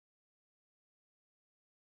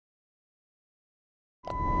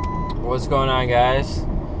What's going on, guys?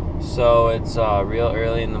 So it's real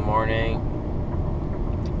early in the morning,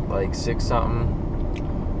 like 6 something,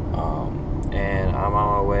 and I'm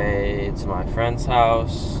on my way to my friend's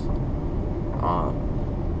house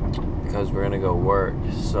because we're gonna go work.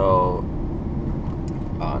 So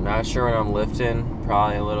not sure when I'm lifting,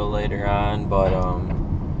 probably a little later on, but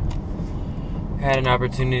had an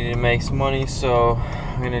opportunity to make some money, so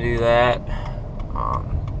I'm gonna do that.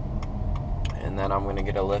 And then I'm gonna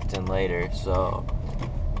get a lift in later, so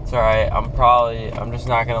it's alright. I'm just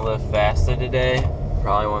not gonna lift fasted today.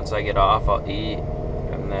 Probably once I get off, I'll eat,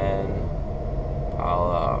 and then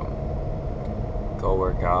I'll go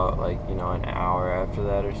work out, like, an hour after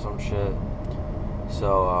that or some shit.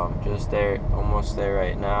 So just there, almost there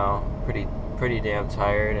right now. Pretty damn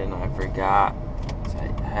tired, and I forgot to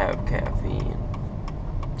have caffeine.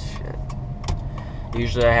 Shit.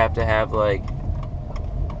 Usually I have to have like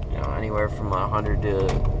anywhere from 100 to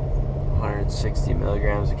 160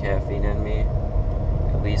 milligrams of caffeine in me,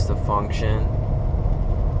 at least to function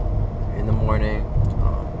in the morning.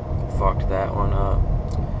 Fucked that one up,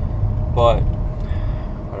 but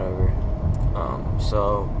whatever.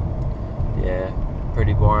 So yeah,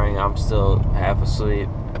 pretty boring. I'm still half asleep,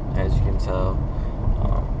 as you can tell,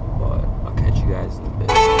 but I'll catch you guys in a bit.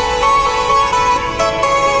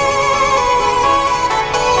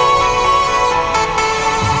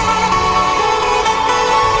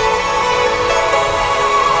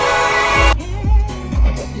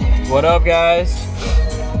 What up, guys?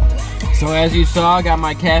 So as you saw, I got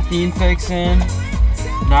my caffeine fix in.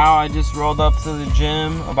 Now I just rolled up to the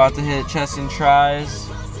gym, about to hit chest and tris.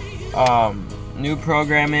 New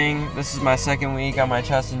programming. This is my second week on my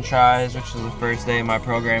chest and tris, which is the first day of my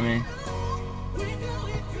programming.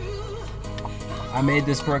 I made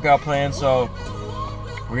this workout plan, so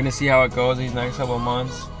we're gonna see how it goes these next couple of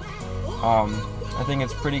months. I think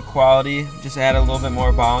it's pretty quality. Just add a little bit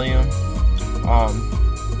more volume.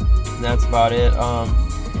 That's about it.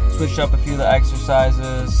 Switched up a few of the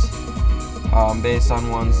exercises based on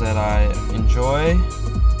ones that I enjoy,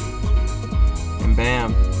 and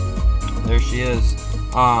bam, there she is.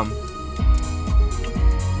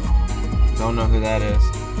 Don't know who that is,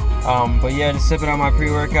 but yeah, just sipping on my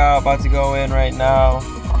pre-workout, about to go in right now.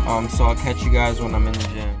 So I'll catch you guys when I'm in the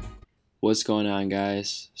gym. What's going on,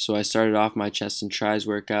 guys? So I started off my chest and tris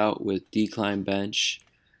workout with decline bench.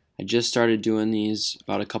 I just started doing these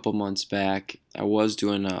about a couple months back. I was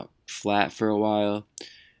doing a flat for a while,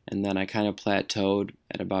 and then I kind of plateaued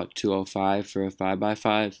at about 205 for a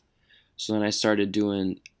 5x5. So then I started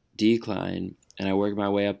doing decline, and I worked my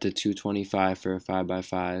way up to 225 for a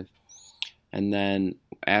 5x5. And then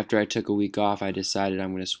after I took a week off, I decided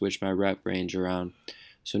I'm going to switch my rep range around.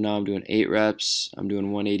 So now I'm doing 8 reps, I'm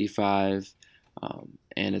doing 185,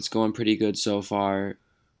 and it's going pretty good so far.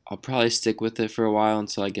 I'll probably stick with it for a while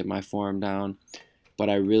until I get my form down, but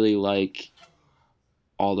I really like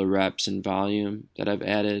all the reps and volume that I've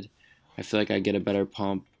added. I feel like I get a better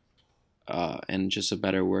pump and just a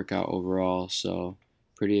better workout overall, so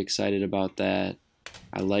pretty excited about that.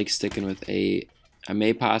 I like sticking with 8. I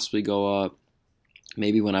may possibly go up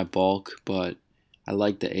maybe when I bulk, but I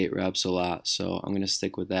like the 8 reps a lot, so I'm going to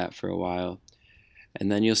stick with that for a while.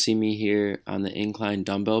 And then you'll see me here on the incline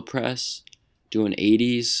dumbbell press doing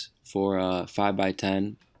 80s for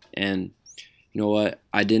 5x10, and you know what,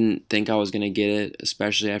 I didn't think I was gonna get it,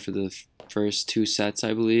 especially after the first 2 sets.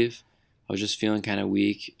 I believe I was just feeling kind of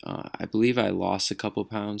weak. I believe I lost a couple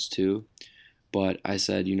pounds too, but I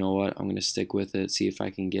said, you know what, I'm gonna stick with it, see if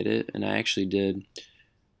I can get it, and I actually did.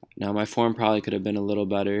 Now my form probably could have been a little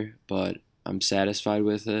better, but I'm satisfied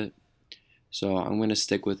with it. So I'm going to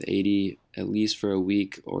stick with 80 at least for a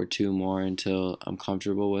week or 2 more until I'm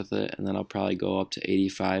comfortable with it, and then I'll probably go up to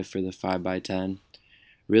 85 for the 5x10.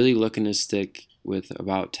 Really looking to stick with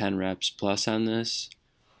about 10 reps plus on this,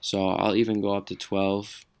 so I'll even go up to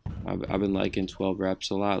 12. I've been liking 12 reps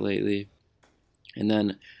a lot lately. And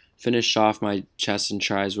then finished off my chest and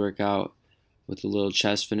tris workout with a little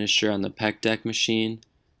chest finisher on the pec deck machine.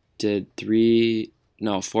 Did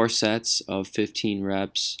 4 sets of 15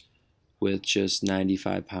 reps with just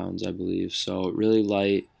 95 pounds, I believe. So really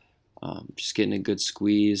light, just getting a good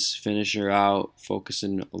squeeze, finishing her out,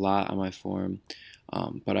 focusing a lot on my form.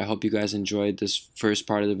 But I hope you guys enjoyed this first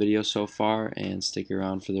part of the video so far, and stick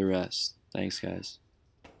around for the rest. Thanks, guys.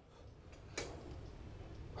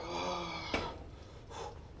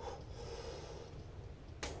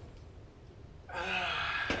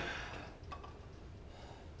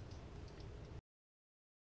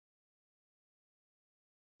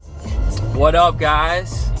 What up,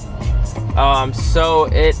 guys? So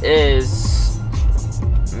it is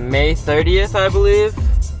May 30th, I believe.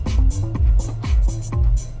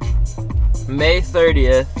 May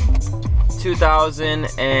 30th,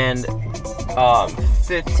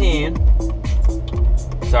 2015.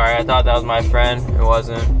 Sorry, I thought that was my friend. It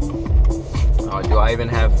wasn't. Oh, do I even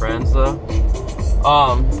have friends though?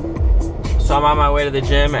 So I'm on my way to the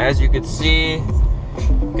gym, as you can see.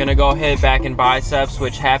 Gonna go hit back and biceps,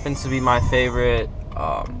 which happens to be my favorite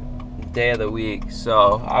day of the week.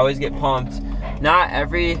 So I always get pumped. Not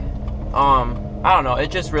every, I don't know,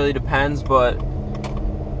 it just really depends, but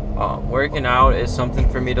working out is something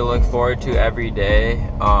for me to look forward to every day,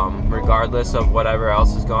 regardless of whatever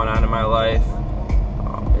else is going on in my life.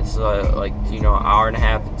 It's like, you know, an hour and a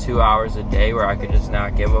half to 2 hours a day where I could just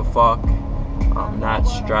not give a fuck, not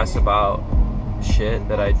stress about shit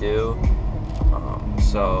that I do.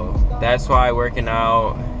 So that's why working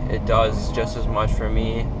out, it does just as much for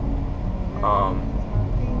me. I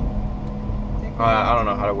don't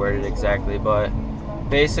know how to word it exactly, but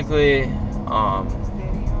basically,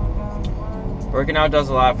 working out does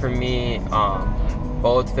a lot for me,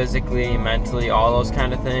 both physically, mentally, all those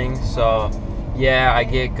kind of things. So yeah, I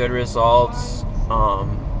get good results,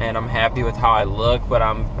 and I'm happy with how I look, but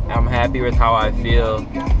I'm happy with how I feel,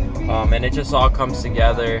 and it just all comes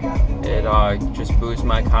together. It just boosts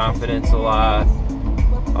my confidence a lot,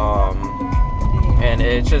 and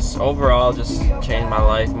it just overall just changed my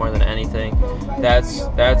life more than anything.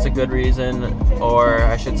 That's a good reason, or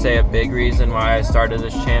I should say a big reason, why I started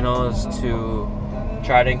this channel, is to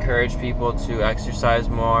try to encourage people to exercise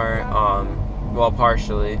more. Well,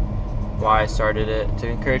 partially why I started it, to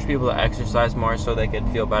encourage people to exercise more so they could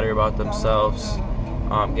feel better about themselves,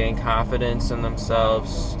 gain confidence in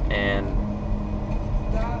themselves, and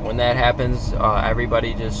when that happens,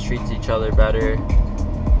 everybody just treats each other better,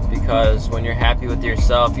 because when you're happy with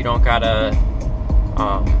yourself, you don't gotta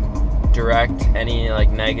direct any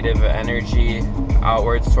like negative energy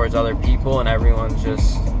outwards towards other people, and everyone's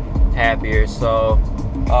just happier. So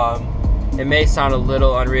it may sound a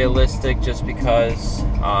little unrealistic just because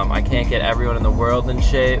I can't get everyone in the world in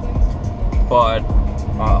shape, but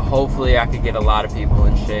hopefully I could get a lot of people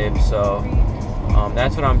in shape. So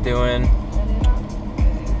that's what I'm doing.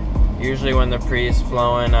 Usually when the pre is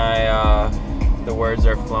flowing, the words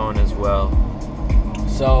are flowing as well.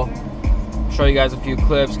 So show you guys a few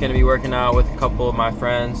clips. Gonna be working out with a couple of my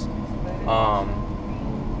friends,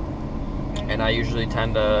 and I usually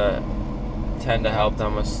tend to help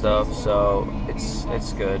them with stuff. So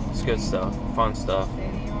it's good. It's good stuff, fun stuff.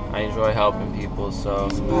 I enjoy helping people. So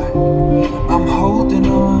I'm holding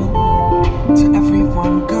on to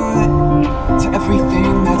everyone good, to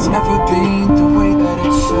everything that's never been the way that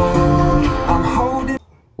it should. I'm holding.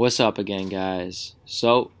 What's up again, guys?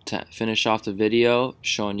 So to finish off the video,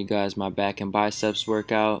 showing you guys my back and biceps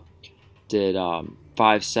workout. Did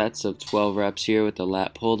 5 sets of 12 reps here with the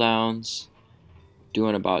lat pull downs,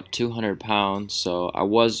 doing about 200 pounds. So I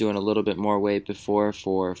was doing a little bit more weight before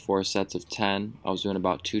for 4 sets of 10. I was doing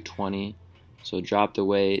about 220, so dropped the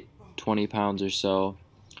weight 20 pounds or so,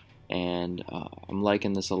 and I'm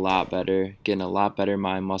liking this a lot better, getting a lot better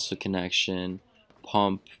mind muscle connection,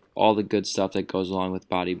 pump, all the good stuff that goes along with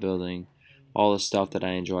bodybuilding, all the stuff that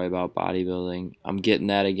I enjoy about bodybuilding. I'm getting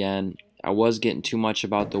that again. I was getting too much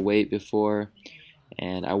about the weight before,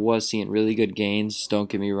 and I was seeing really good gains, don't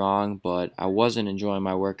get me wrong, but I wasn't enjoying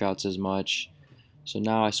my workouts as much. So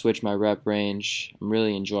now I switched my rep range. I'm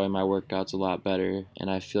really enjoying my workouts a lot better,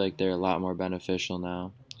 and I feel like they're a lot more beneficial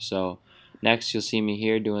now. So next you'll see me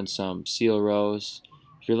here doing some seal rows.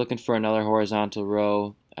 If you're looking for another horizontal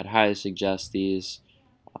row, I'd highly suggest these.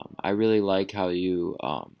 I really like how you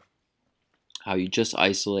just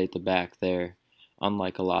isolate the back there,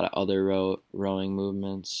 unlike a lot of other rowing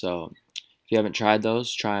movements. So if you haven't tried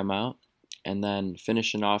those, try them out. And then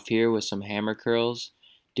finishing off here with some hammer curls,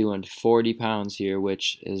 doing 40 pounds here,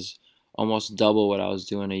 which is almost double what I was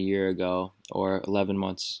doing a year ago, or 11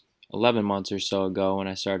 months or so ago when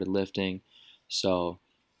I started lifting. So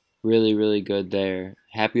really good there.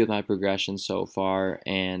 Happy with my progression so far,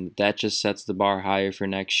 and that just sets the bar higher for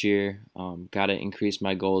next year. Got to increase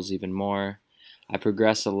my goals even more. I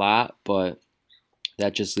progress a lot, but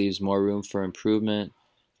that just leaves more room for improvement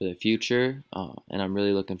for the future, and I'm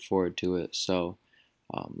really looking forward to it. So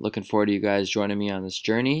looking forward to you guys joining me on this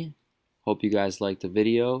journey. Hope you guys liked the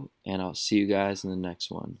video, and I'll see you guys in the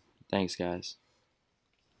next one. Thanks, guys.